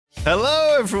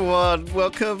Hello, everyone.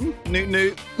 Welcome,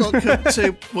 Newt. Welcome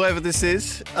to whatever this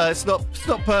is. It's not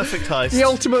perfect heist. The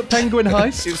ultimate penguin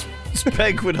heist. It's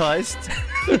penguin heist.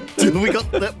 We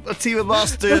got a team of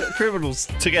master criminals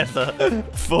together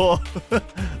for a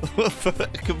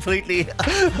completely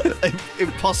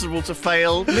impossible to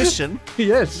fail mission.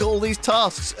 Yes. Got all these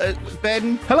tasks.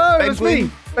 Ben. Hello, it's me,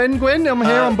 Ben Gwyn. I'm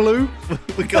here. I'm blue.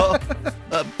 We got.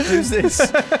 Who's this?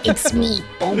 It's me,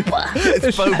 Boba.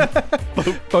 It's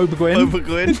Boba Gwyn. Boba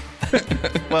Gwyn.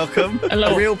 Welcome.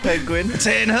 Hello. A real penguin.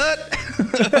 Tin Hut.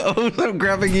 Oh, I'm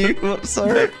grabbing you. Oh,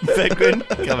 sorry. Penguin,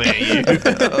 come here, you.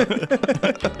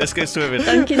 Let's go swimming.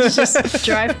 Duncan's just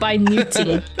drive-by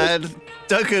newting. And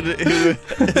Duncan, who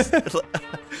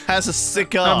has a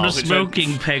cigar. I'm the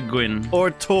smoking penguin. Or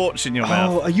a torch in your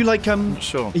mouth. Oh, are you like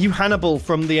Sure. Are you Hannibal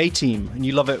from the A-Team, and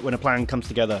you love it when a plan comes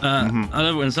together? I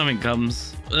love it when something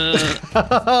comes.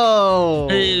 Oh,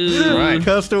 Right.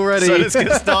 cursed already. So let's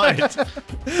get started.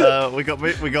 We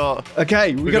got.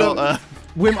 Okay, we got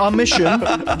our mission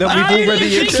that we've you already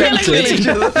literally accepted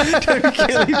Don't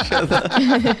kill each other.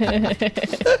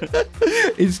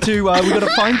 is to we got to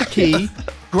find the key,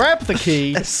 grab the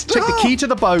key, take the key to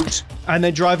the boat, and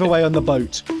then drive away on the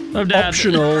boat. I'm dead.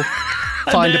 Optional.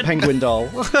 Find a penguin doll.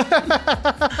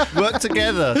 Work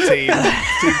together, team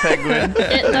penguin.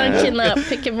 Get Duncan up,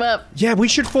 pick him up. Yeah, we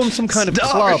should form some kind of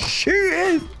club.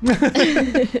 Shooting. We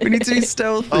need to be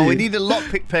stealthy. Oh, we need a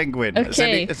lockpick penguin.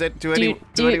 Okay. Do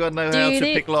anyone know how to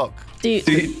pick lock? Yeah,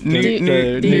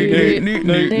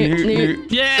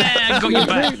 I got you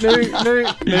back. Oh,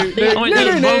 wait, that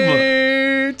was Boba.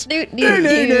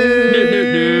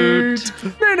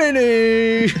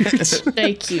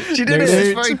 Thank you. She did It's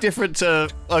it. very different to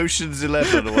Ocean's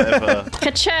 11 or whatever.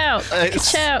 Ka-chow!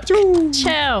 It's- Ka-chow!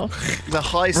 Ka-chow! The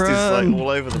heist is like all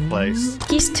over the place.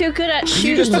 He's too good at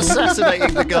You just shooting.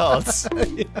 assassinating the guards.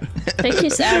 Take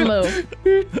his ammo.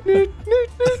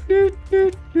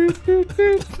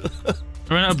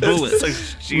 I ran out of bullets. So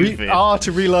stupid.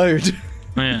 To reload.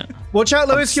 Yeah. Watch out,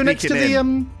 Lewis. You're next to sneaking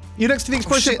the You're next to the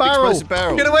explosive shit, barrel. explosive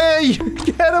barrel. Get away!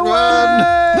 Get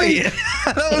away! Wait,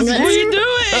 that was What are you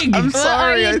doing? I'm What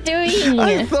sorry. are you doing?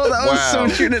 I thought that was Wow.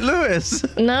 someone shooting at Lewis.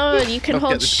 No, you can Don't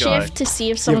hold get this guy. shift to see if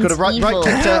You've someone's got to right evil.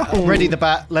 click to ready the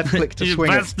bat, left click to You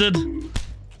swing it. bastard.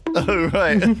 Oh,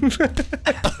 right.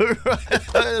 Oh,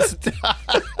 right.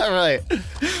 All right.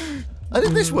 I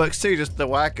think this works too, just the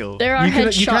waggle. There are You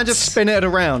headshots. can just spin it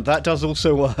around. That does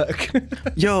also work.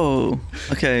 Yo.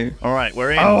 Okay. All right,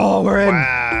 we're in. Oh, we're in.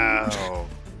 Wow.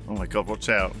 Oh my god, watch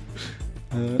out.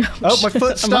 Oh, my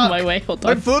foot's I'm stuck. on my way, hold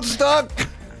My on. foot's stuck.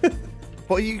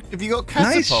 What have you got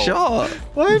catapult? Nice shot.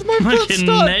 Why is my foot Fucking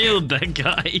stuck? nailed that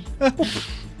guy.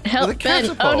 Help With a Ben.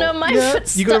 catapult. Oh no, my Yeah,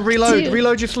 foot's you got to stuck reload. too.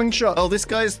 Reload your slingshot. Oh, this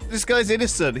guy's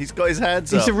innocent. He's got his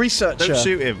hands He's up. a researcher. Don't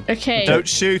shoot him. Okay. Don't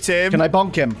shoot him. Can I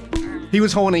bonk him? He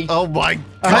was horny. Oh my god.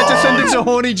 I had to send him to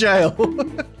horny jail.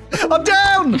 I'm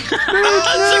down. That's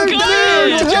a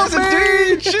guy. There's a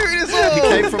dude shooting us all. He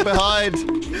came from behind.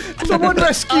 Someone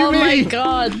rescue Oh me. my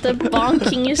god, the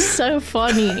bonking is so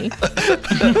funny.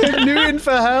 Newton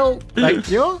for help. Thank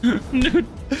you. Oh,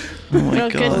 my Oh,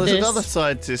 God. there's another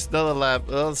scientist,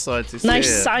 another scientist Nice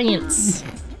here. science.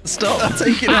 Stop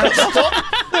taking out.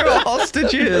 There are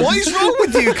hostages. What is wrong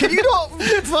with you? Can you not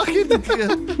fucking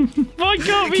Why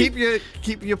can't we?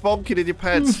 keep your bonking in your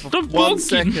pants for Stop 1 bonking.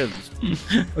 second?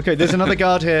 Okay, there's another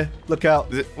guard here. Look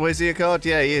out. Where's he a guard?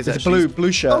 Yeah, he is. There's a actually.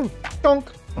 blue shirt.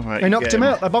 Donk. All right, I you knocked get him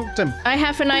out. I bonked him. I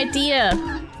have an idea.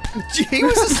 He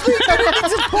was asleep. I didn't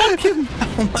need to bonk him.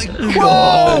 Oh my Whoa!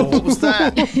 God. What was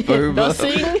that?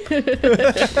 Nothing.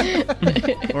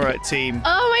 All right, team.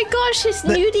 Oh my gosh, he's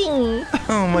nuding.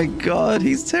 Oh my God.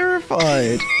 He's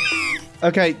terrified.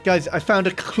 Okay, guys, I found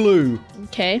a clue.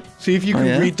 Okay. See if you can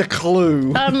yeah? read the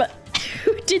clue.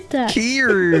 Who did that? Key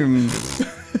room.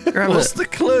 Grab What's it. the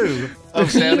clue? Oh,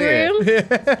 it's down Key here. room?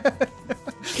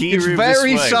 Key It's room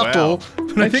very this way. subtle, Wow.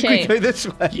 but I think we Okay. go this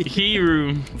way. Key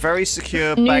room. Very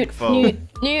secure Newt, bank vault.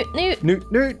 Newt. Newt.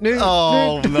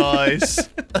 Oh, nice.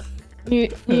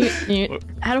 Newt.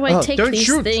 How do I Oh, take don't these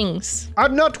shoot. things?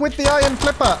 I'm not with the iron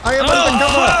flipper. I am Oh,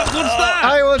 undercover. fuck, what's that?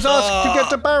 I was asked to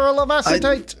get a barrel of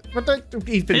acetate.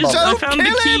 He's been bombed. I found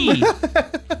the key.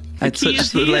 I key touched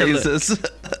is the here. lasers.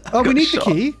 Oh, we Got need shot.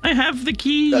 the key. I have the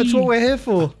key. That's what we're here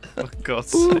for. Oh, God.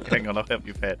 Hang on, I'll help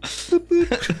you, pet.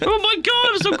 Oh my god,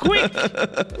 I'm so quick!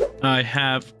 I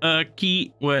have a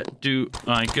key. Where do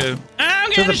I go? I'm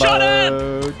To getting the shot at!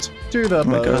 boat. To the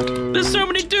my God. boat. There's so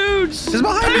many dudes! He's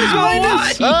behind us. Behind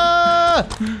us. Ah!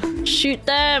 Shoot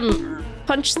them.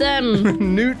 Punch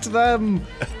them. Newt them.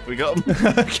 We got them.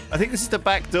 I think this is the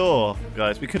back door,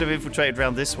 guys. We could have infiltrated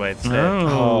around this way instead.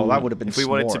 Oh, that would have been If we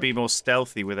wanted to smart. be more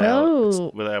stealthy with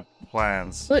Oh. our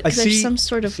plans. Look, there's some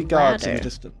sort of guards in the ladder.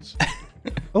 distance.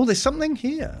 Oh, there's something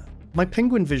here. My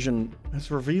penguin vision has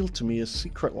revealed to me a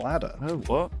secret ladder. Oh,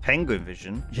 what? Penguin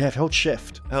vision? Yeah, hold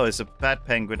shift. Oh, there's a bad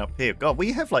penguin up here. God,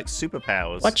 we have like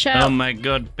superpowers. Watch Oh out. my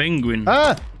god, penguin.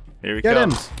 Ah! Here he Get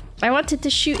him. comes. I wanted to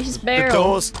shoot his The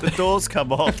barrel. doors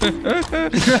come off.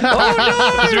 Is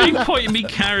there any point in me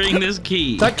carrying this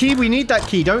key? That key, we need that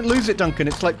key. Don't lose it, Duncan.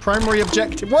 It's like primary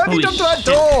objective. What have you Holy done to that shit.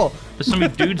 door? There's so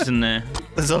many dudes in there.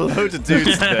 There's a load of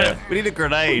dudes there. We need a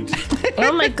grenade.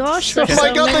 Oh my gosh, there's Oh so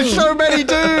my god, many. there's so many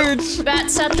dudes!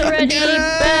 Bats at the ready.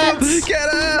 Bats. Get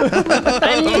up!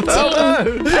 I'm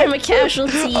looting. I'm a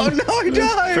casualty. Oh no, I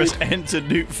died! Press enter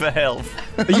Newt for health.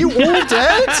 Are you all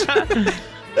dead?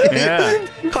 Yeah.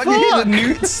 Can't you hear the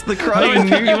newts? The How do I crying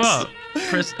pick you newts? up?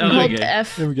 Press L Hold again.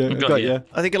 F. There we go. Got Got you. you.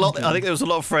 I think there was a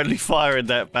lot of friendly fire in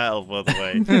that battle, by the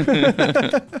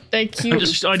way. Thank you. I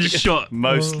just shot.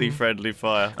 Mostly friendly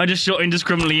fire. I just shot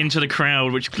indiscriminately into the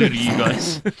crowd, which included you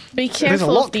guys. Be a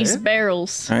careful lock of these here.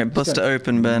 barrels. All right, bust it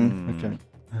open, Ben.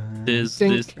 Okay. Does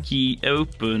Dink. this key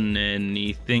open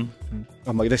anything?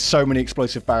 Oh my, there's so many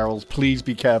explosive barrels. Please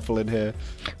be careful in here.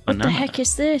 Oh, What the heck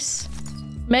is this?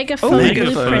 Megaphone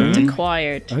megaphone. blueprint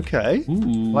acquired. Okay.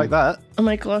 Ooh. Like that. Oh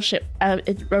my gosh, a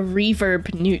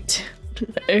reverb newt.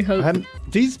 I hope.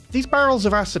 These barrels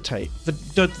of acetate.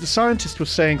 The scientist was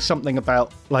saying something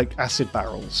about like acid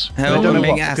barrels. I How don't am know I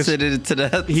being what, because acided to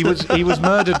death? He was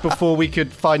murdered before we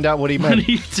could find out what he What are meant.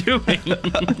 you doing?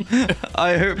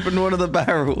 I opened one of the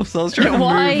barrels. I was trying to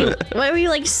Why? move it. Why were you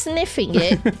like sniffing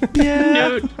it?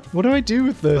 No. What do I do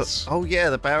with this? Oh yeah,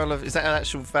 the barrel of... Is that an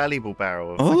actual valuable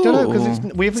barrel? I don't know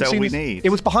because we haven't That's all seen. we his- need. It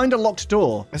was behind a locked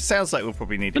door. It sounds like we'll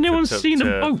probably need it Anyone's to, seen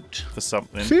to- a boat? for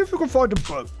something. See if we can find a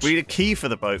boat. We need a key for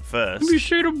the boat first. You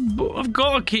should have. I've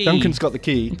got a key. Duncan's got the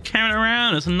key. Carrying it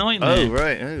around. It's a nightmare. Oh,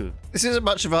 right. Oh. This isn't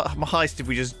much of a heist if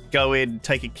we just go in,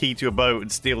 take a key to a boat,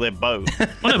 and steal their boat. Well,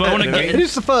 no, but I want to It get.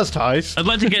 is the first heist. I'd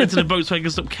like to get into the boat so I can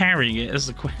stop carrying it.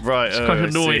 It's quite Right, quite I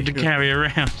annoying see. to carry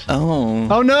around. Oh.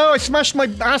 Oh no! I smashed my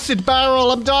acid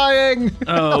barrel. I'm dying.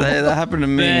 Oh, That happened to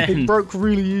me. Ben. It broke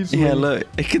really easily. Yeah, look.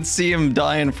 I can see him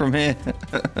dying from here.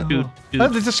 Dude, Oh,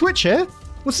 there's a switch here.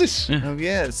 What's this? Oh,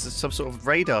 yeah, it's some sort of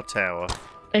radar tower.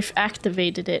 I've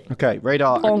activated it. Okay,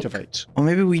 radar Bonk. activate. Or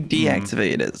maybe we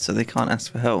deactivated it so they can't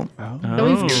ask for help. Oh,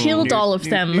 we've killed Newt, all of Newt,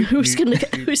 them. Newt, Who's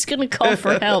Newt. gonna call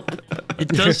for help? It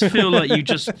does feel like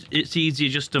it's easier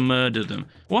just to murder them.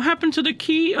 What happened to the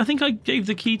key? I think I gave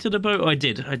the key to the boat. I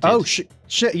did. Oh shit!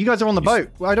 You guys are on the boat.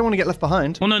 Well, I don't want to get left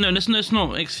behind. Well, no, let's not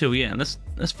exfil yet.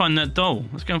 Let's find that doll.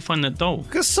 Let's go and find that doll. Look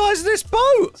at the size of this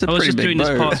boat! It's a I was pretty just big doing boat.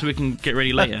 this part so we can get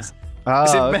ready later. Ah,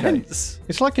 It's okay. immense.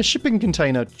 It's like a shipping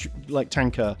container, like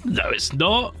tanker. No, it's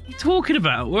not. What are you talking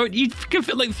about? Well, you can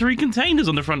fit like 3 containers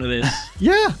on the front of this.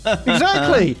 Yeah,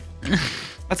 exactly.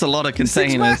 That's a lot of It's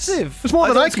containers. massive. It's more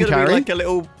than thought I it was can gonna be carry. like a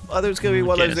little... I thought it was going to be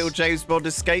one of those Yes. little James Bond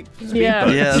escape speedboats. Yeah.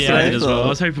 Yeah, that's Yeah, what I did as well. thought. I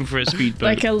was hoping for a speedboat.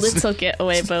 Like a little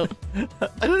getaway boat.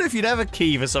 I don't know if you'd have a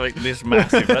key for something this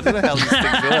massive. I don't know how these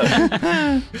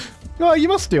things work. Oh, you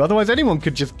must do. Otherwise, anyone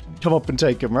could just come up and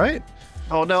take them, right?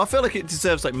 Oh, no, I feel like it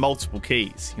deserves, like, multiple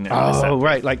keys. You know, in this Oh, app.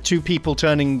 right. Like 2 people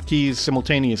turning keys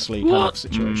simultaneously kind of What?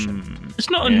 situation. It's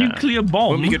not a Yeah. nuclear bomb.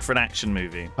 Wouldn't be good for an action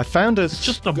movie. I found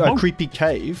just a a boat. creepy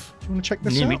cave. Do you want to check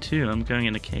this Yeah, out? me too. I'm going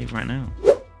in a cave right now.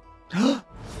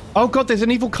 Oh god, there's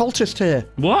an evil cultist here.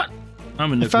 What?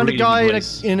 I'm in I a found a really guy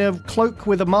place. in a cloak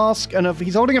with a mask and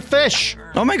he's holding a fish.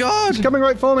 Oh my god! Coming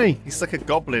right for me. He's like a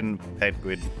goblin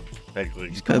penguin.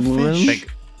 Penguin. Penguin? fish.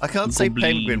 I can't say Goblin.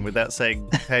 penguin without saying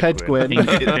penguin. Pedguin. I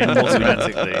think it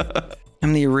automatically.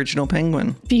 I'm the original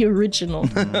penguin. The original.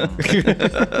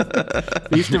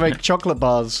 We used to make chocolate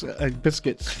bars,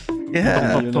 biscuits.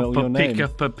 Yeah. You know your Pick name.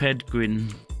 up a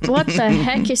pedguin. What the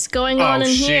heck is going on Oh, in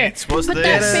here? shit. What's Put this?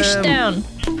 that fish down.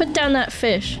 Put down that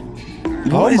fish.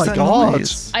 Oh What is my that god.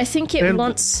 noise? I think it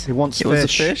wants. He wants It was a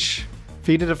fish. fish.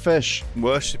 Feed it a fish.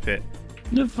 Worship it.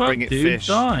 The fuck, Bring it dude? fish.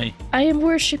 Die. I am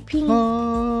worshipping.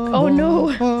 Oh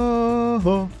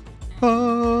no.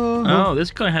 Oh, this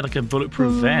guy had like a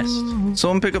bulletproof vest.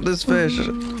 Someone pick up this fish.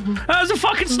 There's a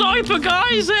fucking sniper,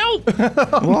 guys! Help!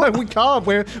 No, we can't.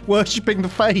 We're worshipping the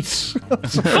face.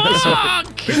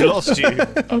 Fuck! We've lost you.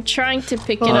 I'm trying to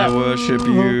pick it I up. worship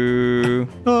you.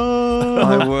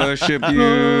 I worship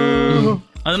you.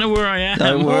 I don't know where I am.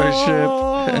 I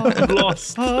worship. I'm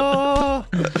lost.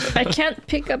 I can't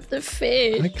pick up the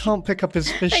fish. I can't pick up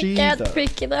his fish I either. can't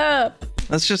pick it up.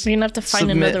 Let's just. We're gonna have to find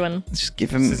submit. another one. Let's just give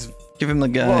him. Give him the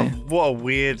guy. What a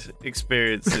weird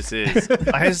experience this is.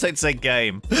 I hesitate to say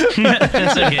game.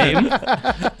 It's a game.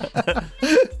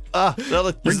 There's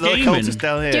another gaming. cultist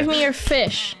down here. Give me your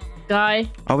fish, guy.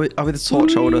 Are we the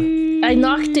torch holder? I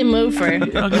knocked him over.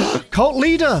 Cult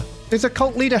leader. There's a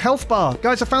cult leader health bar.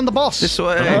 Guys, I found the boss. This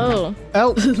way. Oh.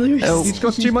 Elk. He's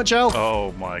got too much health.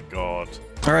 Oh my god.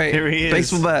 All right. Here he is.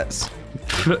 Baseball bats.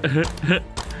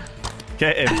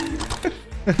 Get him.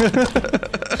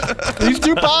 He's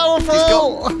too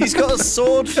powerful. He's got a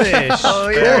swordfish. Oh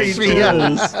yeah, he he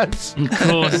does. Of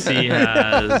course he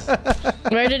has.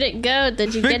 Where did it go?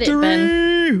 Did you get it,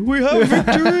 Ben? We have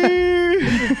victory!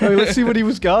 Oh, let's see what he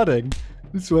was guarding.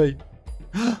 This way.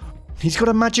 He's got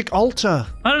a magic altar.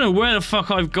 I don't know where the fuck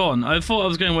I've gone. I thought I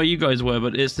was going where you guys were,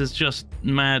 but it's just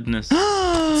madness.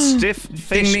 Stiff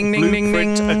fish Ding, ding, ding,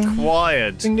 blueprint ding.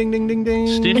 acquired. Ding, ding, ding, ding, ding.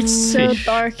 Stiff It's so fish.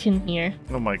 dark in here.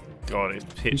 Oh my god, it's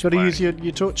pitch You've got to black. use your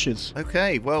torches.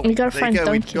 Okay, well, We gotta there find you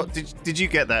go. Duncan. Did you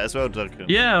get that as well, Duncan?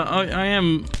 Yeah, I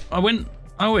am. I went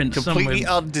Completely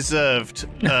somewhere. undeserved.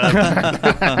 You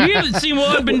haven't seen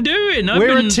what I've been doing.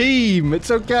 We're a team.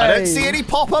 It's okay. I don't see any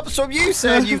pop-ups from you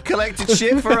saying you've collected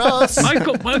shit for us. I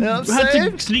know what I'm had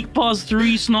saying? to sneak past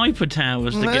 3 sniper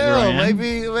towers to get where I Well, am.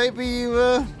 maybe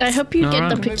you. I hope you get the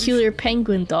Alright. peculiar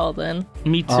penguin doll then.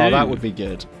 Me too. Oh, that would be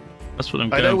good. That's what I'm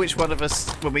I going. know which one of us,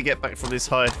 when we get back from this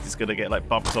heist, is going to get like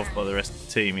bumped off by the rest of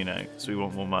the team, you know, because we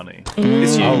want more money.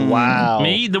 It's you. Oh, wow.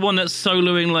 Me, the one that's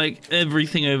soloing like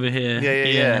everything over here.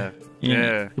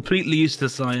 Yeah. Completely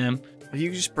useless I am. Are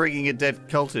you just bringing a dead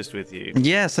cultist with you?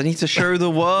 Yes, I need to show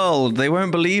the world. They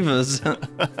won't believe us.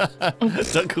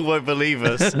 Duncan won't believe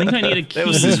us. I think I need a There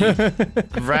was key.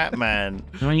 this rat man.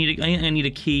 I need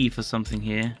a key for something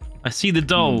here. I see the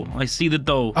doll. I see the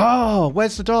doll. Oh,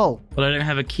 where's the doll? But I don't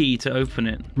have a key to open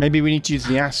it. Maybe we need to use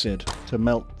the acid to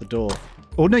melt the door.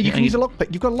 Oh, no, you can use a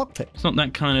lockpick. You've got a lockpick. It's not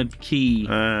that kind of key.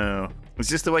 Oh. Is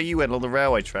this the way you went on the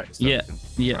railway tracks? Yeah, Duncan?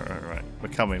 yeah. Right. We're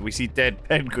coming. We see dead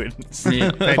penguins.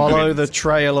 Yeah. Follow the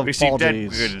trail of We see dead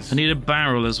bodies. penguins. I need a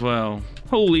barrel as well.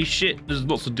 Holy shit, there's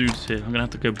lots of dudes here. I'm gonna have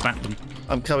to go back them.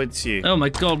 I'm coming to you. Oh my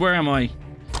god, where am I?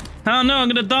 Oh no, I'm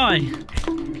gonna die.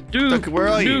 Dude, Duncan, where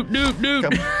are you? Dude.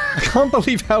 Come. I can't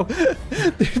believe how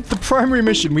the primary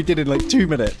mission we did in like 2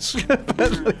 minutes.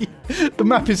 The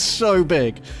map is so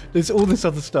big. There's all this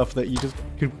other stuff that you just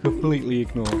could completely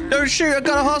ignore. Don't shoot, I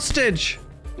got a hostage.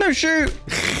 No, shoot.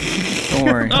 Don't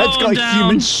worry. Oh, That's got I'm a down.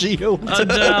 human shield. I'm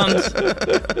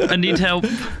down. I need help.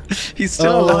 He's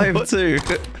still Oh. alive too.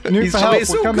 New He's for I help. mean,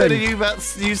 it's We're all coming. good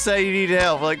of you say you need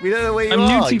help. Like, we don't know where you I'm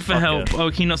are. newting you for fucker. help.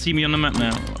 Oh, can you not see me on the map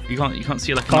now? You can't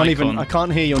see like an Can't icon. even. I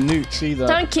can't hear your nukes either.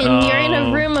 Duncan, you're in a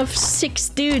Oh. room of 6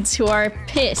 dudes who are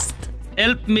pissed.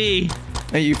 Help me.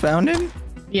 Hey, you found him?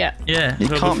 Yeah. Yeah, He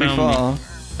whoever can't be found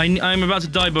far. me. I'm about to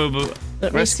die, Bobo.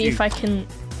 Let me Rescue. see if I can.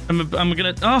 I'm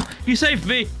gonna. Oh, you saved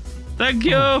me. Thank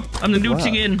you. I'm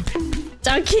looting in.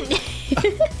 Duncan.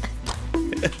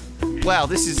 Wow,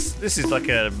 this is like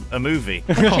a movie.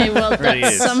 Okay, well, really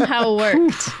that is. somehow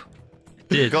worked.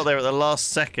 Did. Got there at the last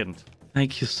second.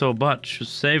 Thank you so much. You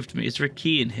saved me. Is there a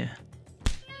key in here?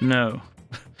 No.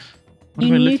 What You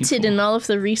am I looking muted, for? and all of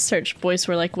the research boys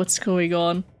were like, "What's going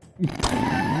on?"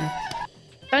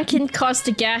 Duncan caused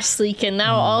a gas leak, and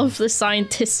now all of the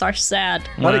scientists are sad.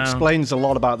 That Wow. explains a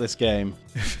lot about this game.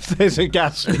 There's a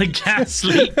gas The leak. gas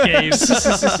leak game.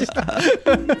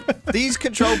 These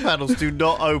control panels do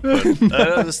not open. I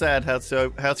don't understand how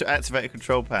to activate a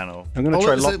control panel. I'm gonna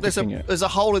try look, lockpicking it. There's a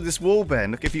hole in this wall,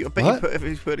 Ben. Look, if you What? put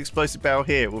an explosive barrel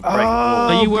here, it will break the wall.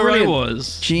 Are you where brilliant. I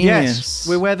was? Genius. Yes,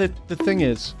 we're where the thing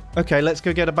is. Okay, let's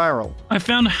go get a barrel. I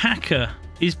found a hacker.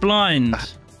 He's blind.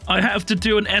 I have to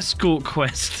do an escort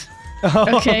quest.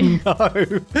 Okay. No. How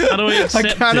do I I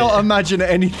accept cannot it? imagine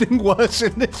anything worse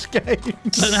in this game. I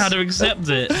don't know how to accept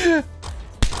it.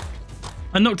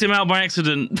 I knocked him out by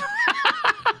accident.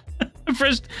 I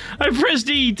pressed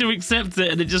E to accept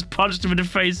it, and it just punched him in the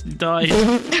face and he died.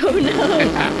 Oh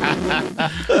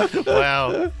no.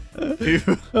 Wow.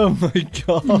 Oh my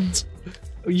god.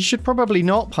 You should probably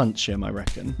not punch him, I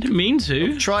reckon. Didn't mean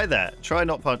to. Try that. Try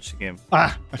not punching him.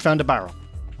 Ah, I found a barrel.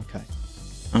 Okay.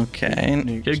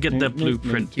 Okay. Go get that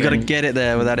blueprint. You gotta get it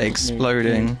there without it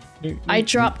exploding. I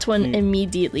dropped one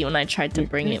immediately when I tried to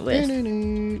bring it with.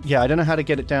 Yeah, I don't know how to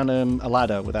get it down a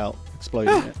ladder without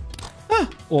exploding it.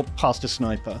 Or past a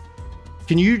sniper.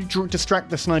 Can you distract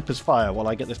the sniper's fire while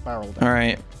I get this barrel down? All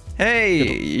right.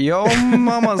 Hey, your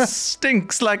mama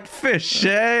stinks like fish,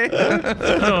 eh?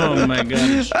 Oh my god,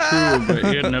 it's true, but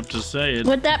you didn't have to say it.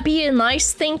 Would that be a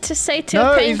nice thing to say to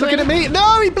No, a penguin? he's looking at me.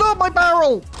 No, he blew up my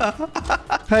barrel.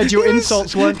 Heard your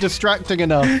insults weren't distracting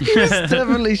enough. He's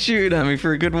definitely shooting at me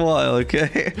for a good while,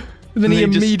 okay? And then he They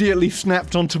just- immediately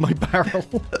snapped onto my barrel.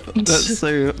 That's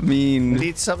so We mean.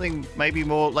 need something maybe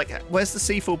more like. Where's the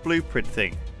C4 blueprint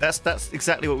thing? That's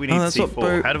exactly what we need. Oh, that's what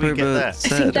C4. How do we get Boba there? I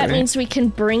think that means we can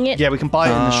bring it. Yeah, we can buy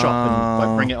it in the shop and like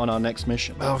Oh. bring it on our next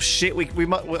mission. Oh shit! We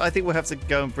might. I think we'll have to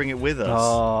go and bring it with us.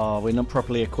 Oh, we're not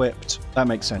properly equipped. That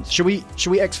makes sense. Should we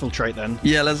exfiltrate then?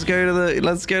 Yeah, let's go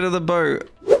to the boat.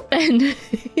 And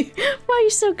why are you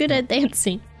so good at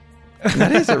dancing?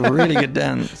 That is a really good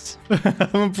dance.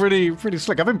 I'm pretty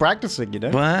slick. I've been practicing, you know.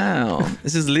 Wow,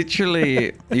 this is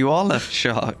literally you are left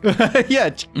shark. Yeah.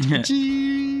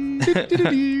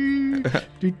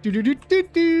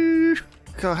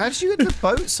 God, how did you get the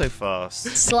boat so fast?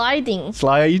 Sliding.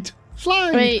 Slide.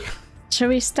 Wait, shall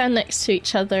we stand next to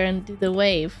each other and do the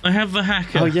wave? I have the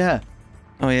hacker. Oh yeah.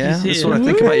 Oh yeah, He's that's here. what I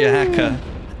think about your hacker.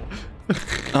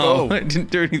 Oh. I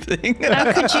didn't do anything.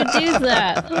 How could you do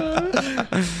that?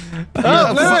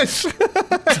 Oh, Lewis. So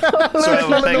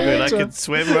I'm a penguin. I can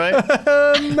swim, right?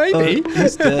 Maybe.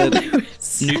 He's dead.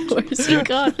 Where's he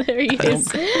gone? There he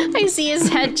is. I see his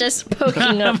head just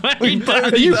poking up. Are you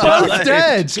both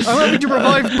dead? I'm having to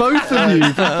revive both of you,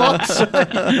 for fuck's sake.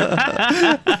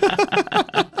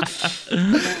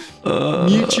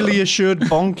 Mutually assured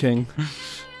bonking.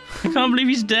 I can't believe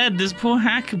he's dead. This poor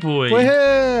hacker boy. We're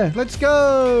here. Let's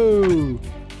go.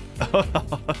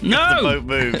 No! The boat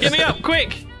moves. Get me up,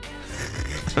 quick!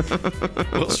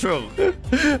 What's wrong?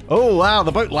 Oh wow,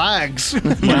 the boat lags. Oh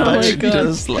my It god.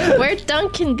 does lag. Where'd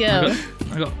Duncan go?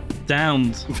 I got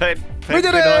downed. We did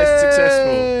Penguin it. heist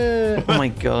successful. Oh my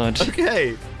god.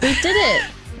 Okay. We did it.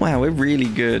 Wow, we're really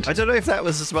good. I don't know if that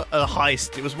was a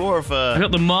heist. It was more of I a.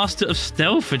 got the Master of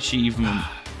Stealth achievement.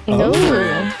 No.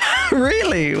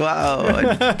 Really? Wow.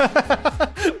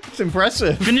 It's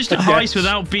impressive. Finished a heist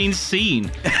without being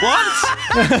seen. What?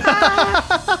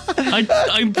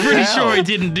 I'm pretty sure I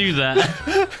didn't do that.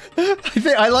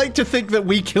 I like to think that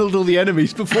we killed all the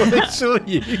enemies before they saw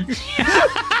you.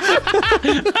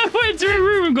 I went to a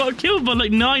room and got killed by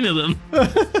like 9 of them.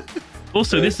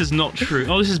 Also, this is not true.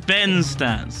 Oh, this is Ben's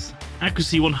stats.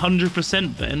 Accuracy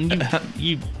 100%, Ben.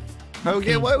 You Oh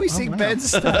yeah, why are we seeing Ben's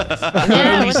stuff?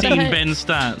 Yeah, only what the seen heck? Ben's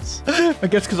stats. I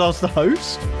guess because I was the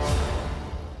host.